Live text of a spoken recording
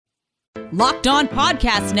Locked On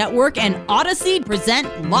Podcast Network and Odyssey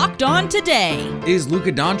present Locked On Today. Is Luka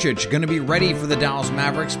Doncic going to be ready for the Dallas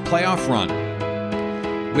Mavericks playoff run?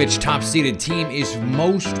 Which top-seeded team is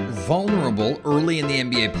most vulnerable early in the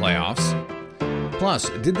NBA playoffs? Plus,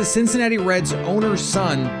 did the Cincinnati Reds owner's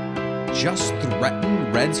son just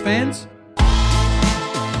threaten Reds fans?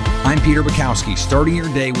 I'm Peter Bukowski, starting your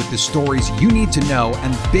day with the stories you need to know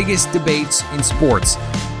and the biggest debates in sports.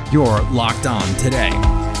 You're Locked On Today.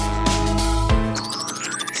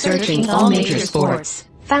 Searching all major sports.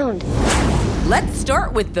 Found. Let's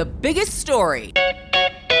start with the biggest story.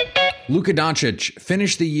 Luka Doncic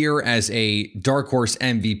finished the year as a dark horse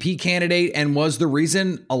MVP candidate and was the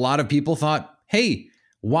reason a lot of people thought, hey,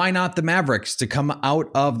 why not the Mavericks to come out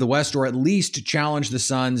of the West or at least challenge the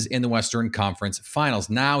Suns in the Western Conference Finals?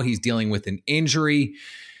 Now he's dealing with an injury.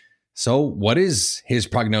 So what is his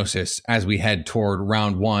prognosis as we head toward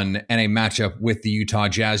round one and a matchup with the Utah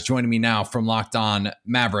Jazz? Joining me now from Locked On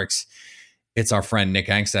Mavericks, it's our friend Nick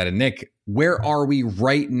Angstad. And Nick, where are we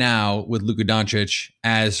right now with Luka Doncic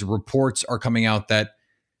as reports are coming out that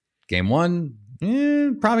game one,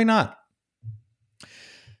 probably not?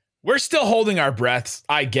 We're still holding our breaths,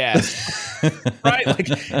 I guess. Right? Like,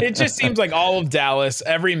 it just seems like all of Dallas,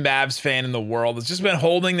 every Mavs fan in the world has just been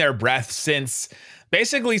holding their breath since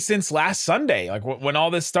last Sunday, like when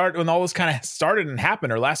all this kind of started and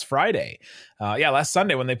happened, or last Friday. Last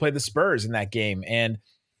Sunday when they played the Spurs in that game. And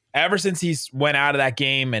ever since he went out of that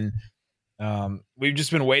game, and we've just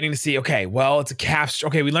been waiting to see, okay, well, it's a calf.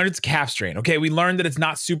 Okay, we learned it's a calf strain. Okay, we learned that it's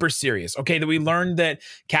not super serious. Okay, that we learned that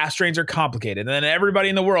calf strains are complicated. And then everybody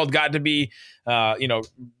in the world got to be,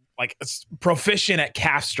 like proficient at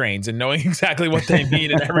calf strains and knowing exactly what they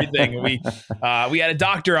mean and everything. And we had a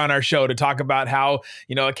doctor on our show to talk about how,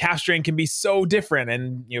 a calf strain can be so different.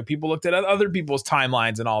 And, people looked at other people's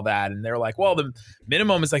timelines and all that. And they were like, well, the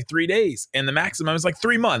minimum is like 3 days and the maximum is like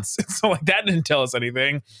 3 months. So like that didn't tell us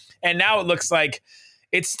anything. And now it looks like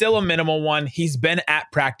it's still a minimal one. He's been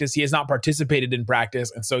at practice. He has not participated in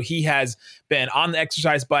practice. And so he has been on the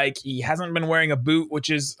exercise bike. He hasn't been wearing a boot, which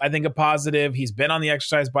is, I think, a positive. He's been on the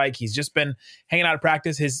exercise bike. He's just been hanging out at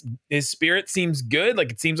practice. His spirit seems good.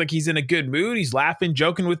 Like, it seems like he's in a good mood. He's laughing,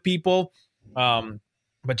 joking with people.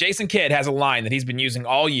 But Jason Kidd has a line that he's been using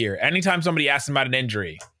all year. Anytime somebody asks him about an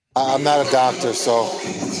injury. I'm not a doctor, so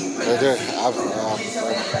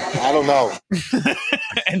I don't know.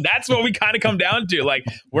 And that's what we kind of come down to. Like,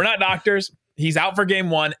 we're not doctors. He's out for game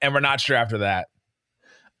one, and we're not sure after that.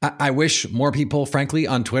 I wish more people, frankly,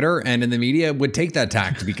 on Twitter and in the media would take that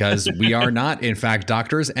tact, because we are not, in fact,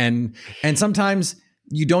 doctors. And sometimes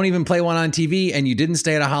you don't even play one on TV, and you didn't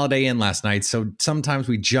stay at a Holiday Inn last night. So sometimes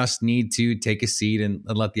we just need to take a seat and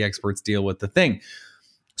let the experts deal with the thing.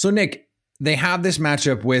 So, Nick, they have this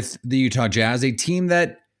matchup with the Utah Jazz, a team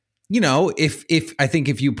that,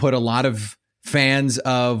 if you put a lot of fans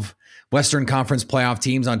of Western Conference playoff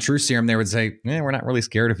teams on Truth Serum, they would say, we're not really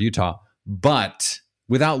scared of Utah. But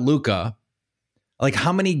without Luka, like,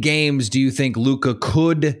 how many games do you think Luka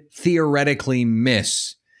could theoretically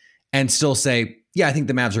miss and still say, I think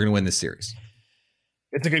the Mavs are going to win this series?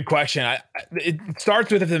 It's a good question. It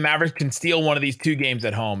starts with if the Mavericks can steal one of these 2 games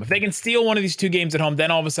at home. If they can steal one of these 2 games at home,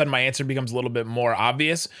 then all of a sudden my answer becomes a little bit more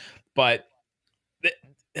obvious. But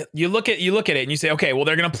you look at it and you say, okay, well,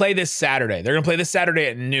 they're going to play this Saturday. They're going to play this Saturday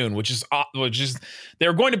at noon, which is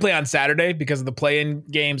they're going to play on Saturday because of the play-in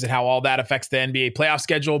games and how all that affects the NBA playoff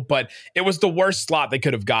schedule. But it was the worst slot they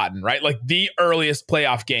could have gotten, right? Like the earliest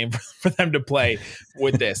playoff game for them to play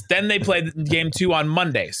with this. Then they play game 2 on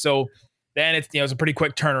Monday. So then it's a pretty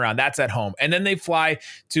quick turnaround. That's at home. And then they fly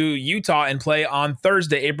to Utah and play on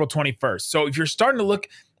Thursday, April 21st. So if you're starting to look,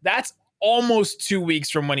 that's almost 2 weeks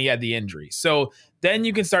from when he had the injury. So then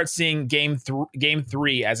you can start seeing game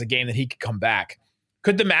 3 as a game that he could come back.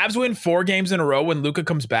 Could the Mavs win 4 games in a row when Luka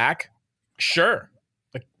comes back? Sure.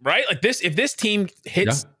 Right? Like this, if this team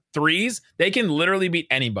hits threes, they can literally beat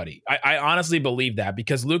anybody. I honestly believe that,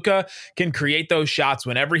 because Luka can create those shots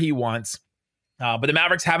whenever he wants. But the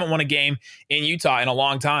Mavericks haven't won a game in Utah in a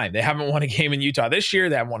long time. They haven't won a game in Utah this year.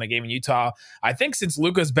 They haven't won a game in Utah, I think, since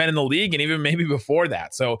Luka's been in the league, and even maybe before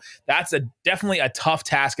that. So that's definitely a tough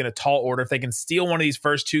task and a tall order. If they can steal one of these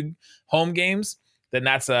first 2 home games, then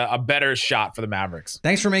that's a better shot for the Mavericks.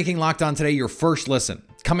 Thanks for making Locked On Today your first listen.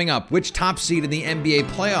 Coming up, which top seed in the NBA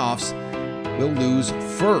playoffs will lose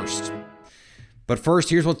first? But first,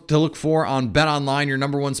 here's what to look for on BetOnline, your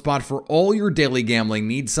number one spot for all your daily gambling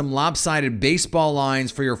needs. Some lopsided baseball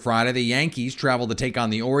lines for your Friday. The Yankees travel to take on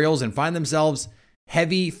the Orioles and find themselves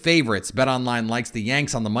heavy favorites. BetOnline likes the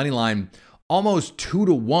Yanks on the money line, almost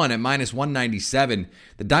 2-1 at minus 197.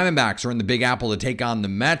 The Diamondbacks are in the Big Apple to take on the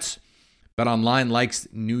Mets. BetOnline likes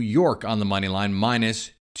New York on the money line,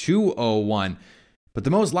 minus 201. But the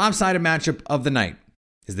most lopsided matchup of the night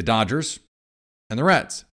is the Dodgers and the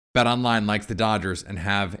Reds. BetOnline likes the Dodgers and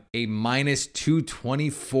have a minus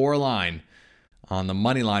 224 line on the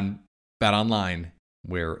money line. BetOnline,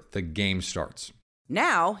 where the game starts.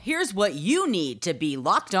 Now, here's what you need to be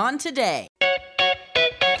locked on today.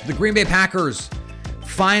 The Green Bay Packers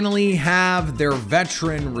finally have their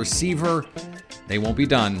veteran receiver. They won't be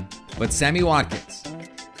done, but Sammy Watkins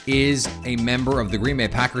is a member of the Green Bay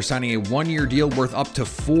Packers, signing a one-year deal worth up to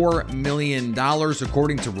 $4 million,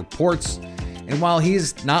 according to reports. And while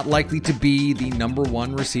he's not likely to be the number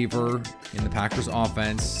one receiver in the Packers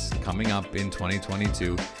offense coming up in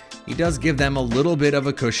 2022, he does give them a little bit of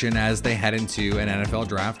a cushion as they head into an NFL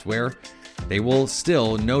draft where they will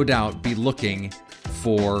still, no doubt, be looking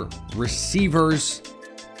for receivers.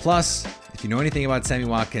 Plus, if you know anything about Sammy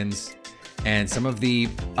Watkins and some of the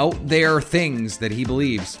out there things that he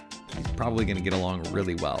believes, he's probably going to get along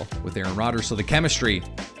really well with Aaron Rodgers. So the chemistry,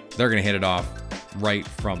 they're going to hit it off right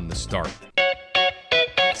from the start.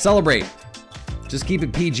 Celebrate. Just keep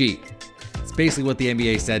it PG. It's basically what the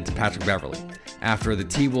NBA said to Patrick Beverley after the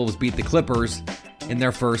T-Wolves beat the Clippers in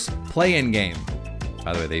their first play-in game.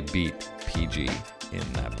 By the way, they beat PG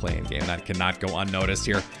in that play-in game. That cannot go unnoticed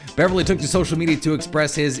here. Beverley took to social media to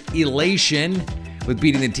express his elation with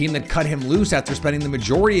beating the team that cut him loose after spending the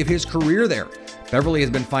majority of his career there. Beverley has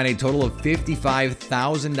been fined a total of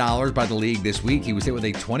 $55,000 by the league this week. He was hit with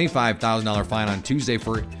a $25,000 fine on Tuesday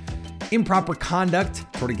for improper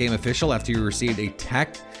conduct toward a game official after he received a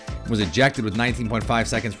tech. Was ejected with 19.5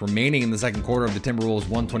 seconds remaining in the second quarter of the Timberwolves'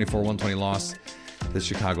 124-120 loss to the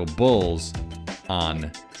Chicago Bulls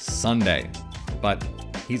on Sunday. But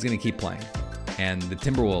he's going to keep playing, and the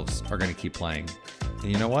Timberwolves are going to keep playing.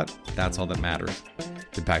 And you know what? That's all that matters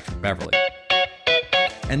to Patrick Beverley.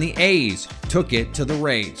 And the A's took it to the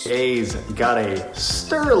Rays. A's got a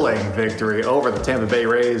sterling victory over the Tampa Bay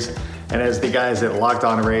Rays. And as the guys at Locked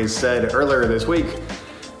On Rays said earlier this week,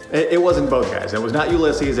 it wasn't both guys. It was not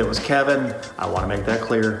Ulysses, it was Kevin. I want to make that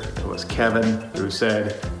clear. It was Kevin who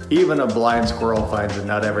said, even a blind squirrel finds a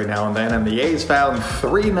nut every now and then. And the A's found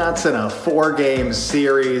 3 nuts in a 4-game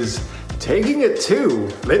series, taking it to.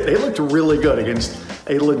 They looked really good against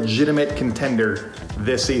a legitimate contender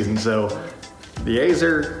this season. So the A's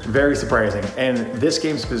are very surprising. And this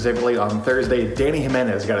game specifically on Thursday, Danny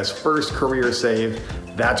Jimenez got his first career save.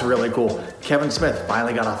 That's really cool. Kevin Smith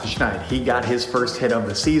finally got off the schneid. He got his first hit of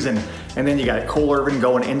the season. And then you got Cole Irvin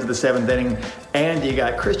going into the 7th inning. And you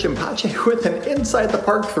got Christian Pache with an inside the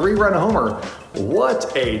park 3-run homer.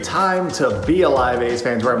 What a time to be alive, A's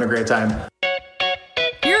fans. We're having a great time.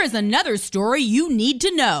 Here is another story you need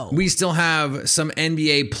to know. We still have some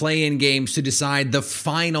NBA play-in games to decide the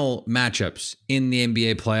final matchups in the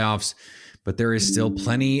NBA playoffs, but there is still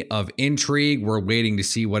plenty of intrigue. We're waiting to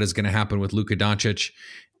see what is going to happen with Luka Doncic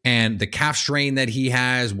and the calf strain that he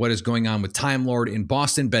has, what is going on with Time Lord in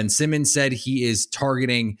Boston. Ben Simmons said he is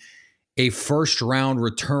targeting a first-round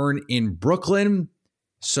return in Brooklyn.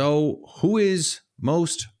 So who is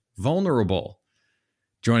most vulnerable?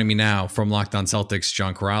 Joining me now from Locked On Celtics,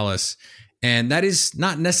 John Corrales. And that is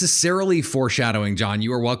not necessarily foreshadowing, John.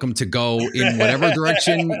 You are welcome to go in whatever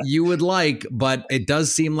direction you would like, but it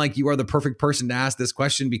does seem like you are the perfect person to ask this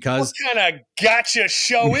question because... What kind of gotcha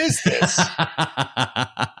show is this?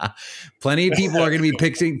 Plenty of people are going to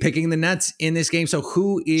be picking the Nets in this game. So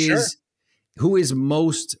who is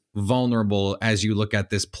most vulnerable as you look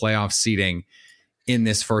at this playoff seeding in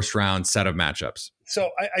this first round set of matchups? So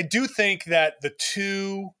I do think that the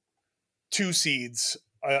two seeds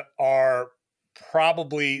are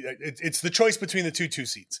probably it's the choice between the two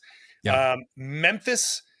seeds. Yeah.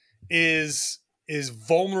 Memphis is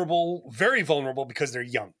vulnerable, very vulnerable because they're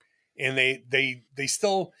young and they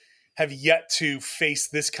still have yet to face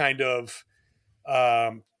this kind of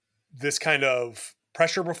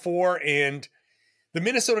pressure before. And the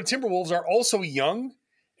Minnesota Timberwolves are also young,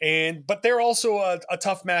 but they're also a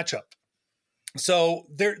tough matchup. So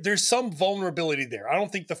there's some vulnerability there. I don't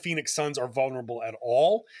think the Phoenix Suns are vulnerable at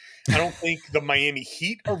all. I don't think the Miami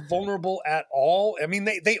Heat are vulnerable at all. I mean,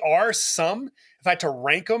 they are some. If I had to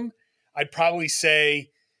rank them, I'd probably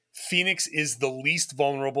say Phoenix is the least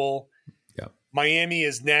vulnerable. Yeah. Miami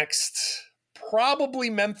is next. Probably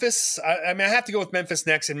Memphis. I mean, I have to go with Memphis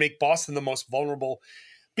next and make Boston the most vulnerable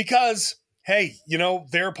because, hey,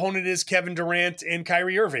 their opponent is Kevin Durant and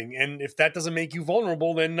Kyrie Irving. And if that doesn't make you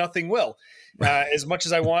vulnerable, then nothing will. As much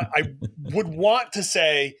as I would want to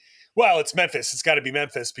say, Well, it's Memphis. It's got to be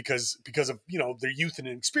Memphis because of, you know, their youth and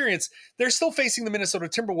experience. They're still facing the Minnesota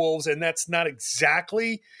Timberwolves, and that's not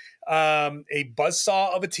exactly a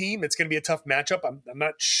buzzsaw of a team. It's going to be a tough matchup. I'm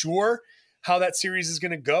not sure how that series is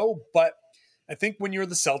going to go, but I think when you're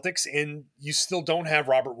the Celtics and you still don't have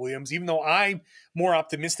Robert Williams, even though I'm more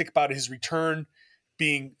optimistic about his return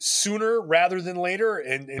being sooner rather than later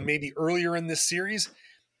and maybe earlier in this series.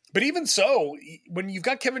 But even so, when you've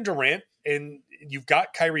got Kevin Durant and you've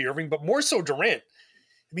got Kyrie Irving, but more so Durant,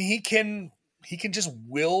 I mean, he can just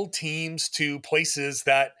will teams to places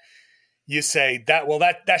that you say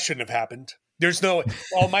that shouldn't have happened. There's no,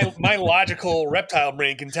 well, my logical reptile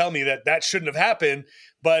brain can tell me that shouldn't have happened,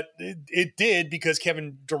 but it did because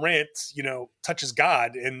Kevin Durant, you know, touches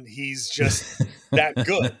God and he's just that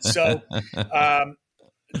good. So,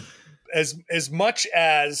 as much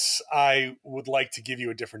as I would like to give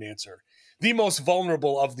you a different answer, the most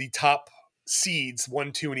vulnerable of the top seeds,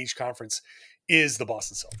 1, 2 in each conference, is the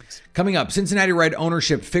Boston Celtics. Coming up, Cincinnati Red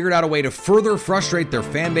ownership figured out a way to further frustrate their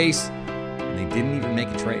fan base, and they didn't even make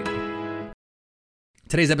a trade.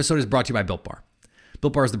 Today's episode is brought to you by Built Bar.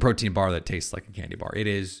 Built Bar is the protein bar that tastes like a candy bar. It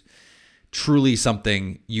is truly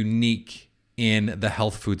something unique in the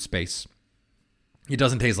health food space. It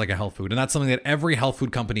doesn't taste like a health food. And that's something that every health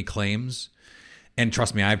food company claims. And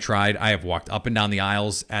trust me, I've tried. I have walked up and down the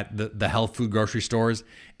aisles at the health food grocery stores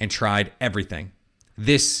and tried everything.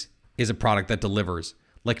 This is a product that delivers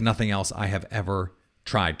like nothing else I have ever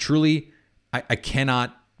tried. Truly, I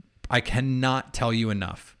cannot tell you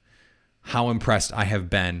enough how impressed I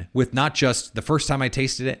have been with not just the first time I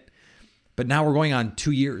tasted it, but now we're going on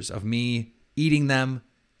 2 years of me eating them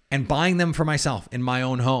and buying them for myself in my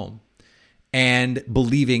own home and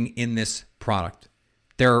believing in this product.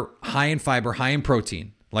 They're high in fiber, high in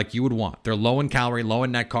protein, like you would want. They're low in calorie, low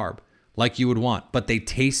in net carb, like you would want, but they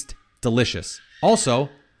taste delicious. Also,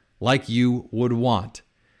 like you would want.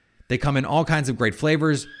 They come in all kinds of great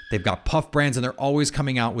flavors. They've got puff brands, and they're always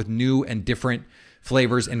coming out with new and different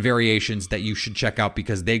flavors and variations that you should check out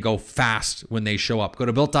because they go fast when they show up. Go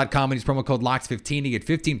to Built.com and use promo code LOCKS15 to get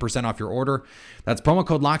 15% off your order. That's promo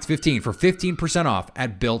code LOCKS15 for 15% off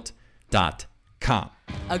at Built.com.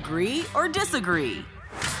 Agree or disagree?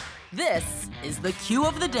 This is the cue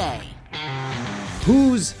of the day.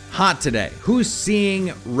 Who's hot today? Who's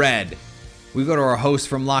seeing red? We go to our hosts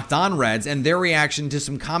from Locked On Reds and their reaction to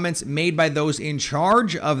some comments made by those in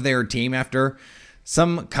charge of their team after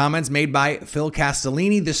some comments made by Phil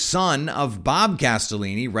Castellini, the son of Bob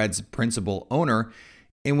Castellini, Reds' principal owner,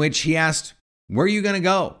 in which he asked, "Where are you going to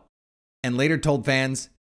go?" and later told fans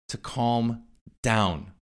to calm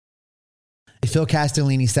down. Phil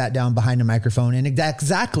Castellini sat down behind a microphone and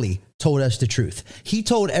exactly told us the truth. He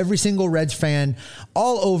told every single Reds fan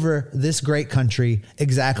all over this great country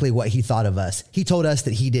exactly what he thought of us. He told us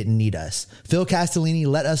that he didn't need us. Phil Castellini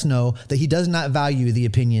let us know that he does not value the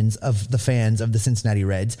opinions of the fans of the Cincinnati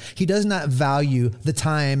Reds. He does not value the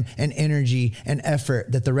time and energy and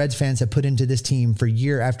effort that the Reds fans have put into this team for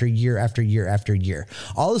year after year after year after year.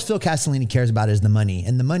 All Phil Castellini cares about is the money,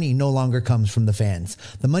 and the money no longer comes from the fans.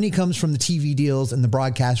 The money comes from the TV deals and the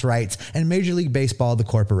broadcast rights and Major League Baseball, the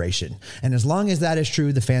corporation. And as long as that is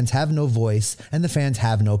true, the fans have no voice and the fans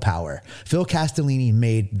have no power. Phil Castellini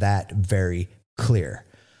made that very clear.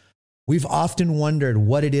 We've often wondered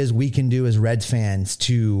what it is we can do as Reds fans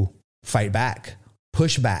to fight back,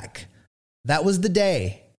 push back. That was the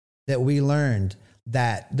day that we learned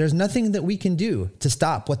that there's nothing that we can do to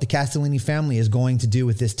stop what the Castellini family is going to do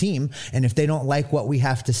with this team. And if they don't like what we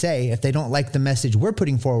have to say, if they don't like the message we're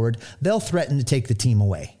putting forward, they'll threaten to take the team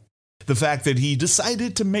away. The fact that he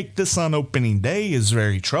decided to make this on opening day is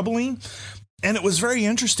very troubling. And it was very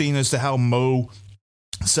interesting as to how Mo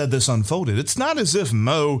said this unfolded. It's not as if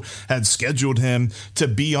Mo had scheduled him to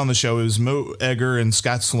be on the show. It was Mo Egger and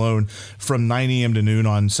Scott Sloan from 9 a.m. to noon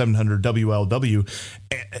on 700 WLW.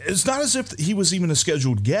 It's not as if he was even a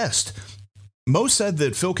scheduled guest. Mo said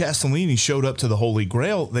that Phil Castellini showed up to the Holy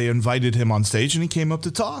Grail. They invited him on stage and he came up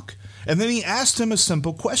to talk. And then he asked him a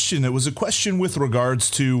simple question. It was a question with regards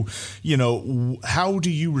to, you know, how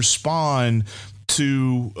do you respond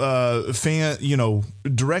to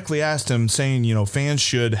directly asked him saying, you know, fans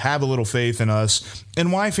should have a little faith in us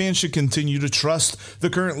and why fans should continue to trust the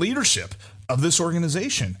current leadership of this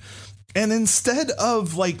organization. And instead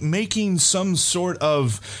of like making some sort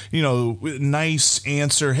of, you know, nice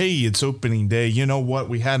answer, hey, it's opening day. You know what?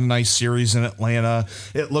 We had a nice series in Atlanta.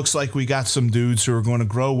 It looks like we got some dudes who are going to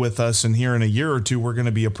grow with us. And here in a year or two, we're going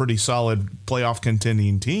to be a pretty solid playoff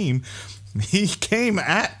contending team. He came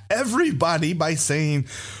at everybody by saying,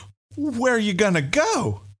 where are you going to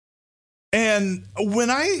go? And when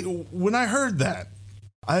I heard that,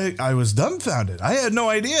 I was dumbfounded. I had no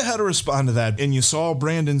idea how to respond to that. And you saw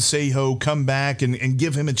Brandon Saho come back and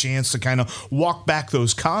give him a chance to kind of walk back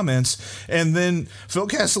those comments. And then Phil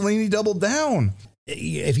Castellini doubled down.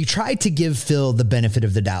 If you tried to give Phil the benefit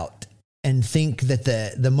of the doubt and think that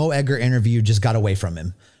the Mo Egger interview just got away from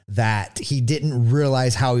him, that he didn't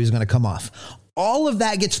realize how he was going to come off, all of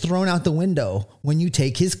that gets thrown out the window when you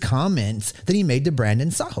take his comments that he made to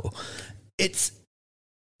Brandon Saho.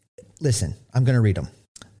 Listen, I'm going to read them.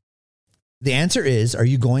 The answer is, are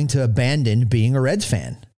you going to abandon being a Reds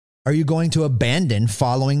fan? Are you going to abandon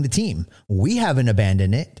following the team? We haven't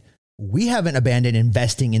abandoned it. We haven't abandoned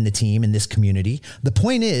investing in the team, in this community. The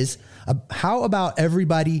point is, how about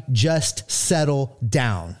everybody just settle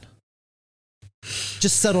down?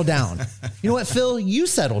 Just settle down. You know what, Phil? You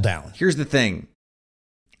settle down. Here's the thing.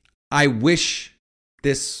 I wish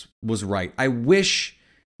this was right. I wish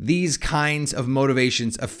these kinds of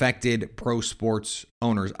motivations affected pro sports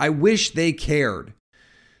owners. I wish they cared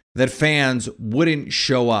that fans wouldn't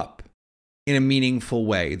show up in a meaningful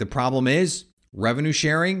way. The problem is revenue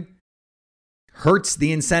sharing hurts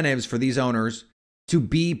the incentives for these owners to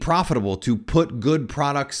be profitable, to put good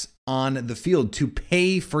products on the field, to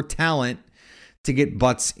pay for talent to get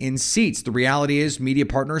butts in seats. The reality is media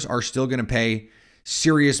partners are still going to pay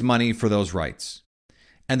serious money for those rights.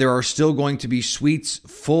 And there are still going to be suites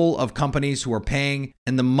full of companies who are paying,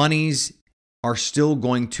 and the monies are still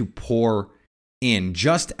going to pour in.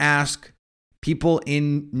 Just ask people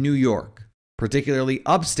in New York, particularly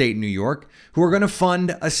upstate New York, who are going to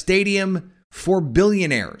fund a stadium for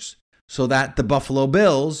billionaires so that the Buffalo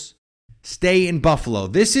Bills stay in Buffalo.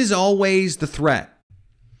 This is always the threat.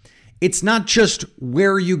 It's not just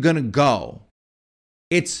where are you going to go?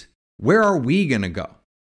 It's where are we going to go?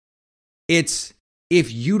 It's if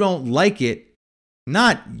you don't like it,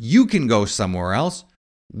 not you can go somewhere else.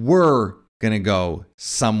 We're going to go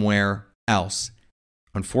somewhere else.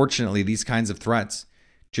 Unfortunately, these kinds of threats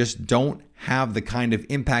just don't have the kind of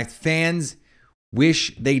impact fans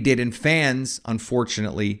wish they did. And fans,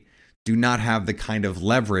 unfortunately, do not have the kind of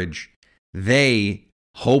leverage they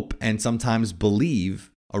hope and sometimes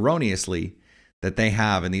believe erroneously that they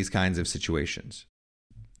have in these kinds of situations.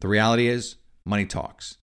 The reality is money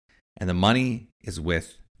talks, and the money is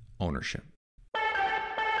with ownership.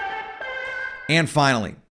 And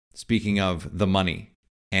finally, speaking of the money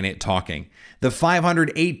and it talking, the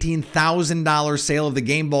 $518,000 sale of the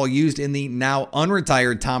game ball used in the now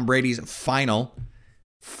unretired Tom Brady's final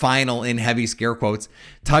in heavy scare quotes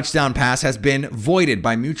touchdown pass has been voided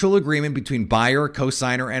by mutual agreement between buyer,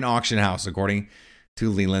 cosigner, and auction house, according to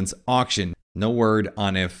Leland's auction. No word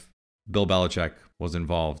on if Bill Belichick was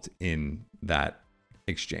involved in that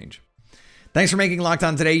exchange. Thanks for making Locked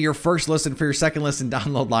On Today your first listen. For your second listen,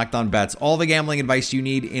 download Locked On Bets. All the gambling advice you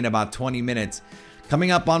need in about 20 minutes.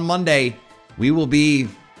 Coming up on Monday, we will be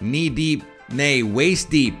knee-deep, nay,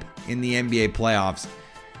 waist-deep in the NBA playoffs.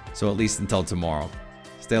 So at least until tomorrow,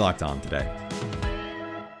 stay locked on today.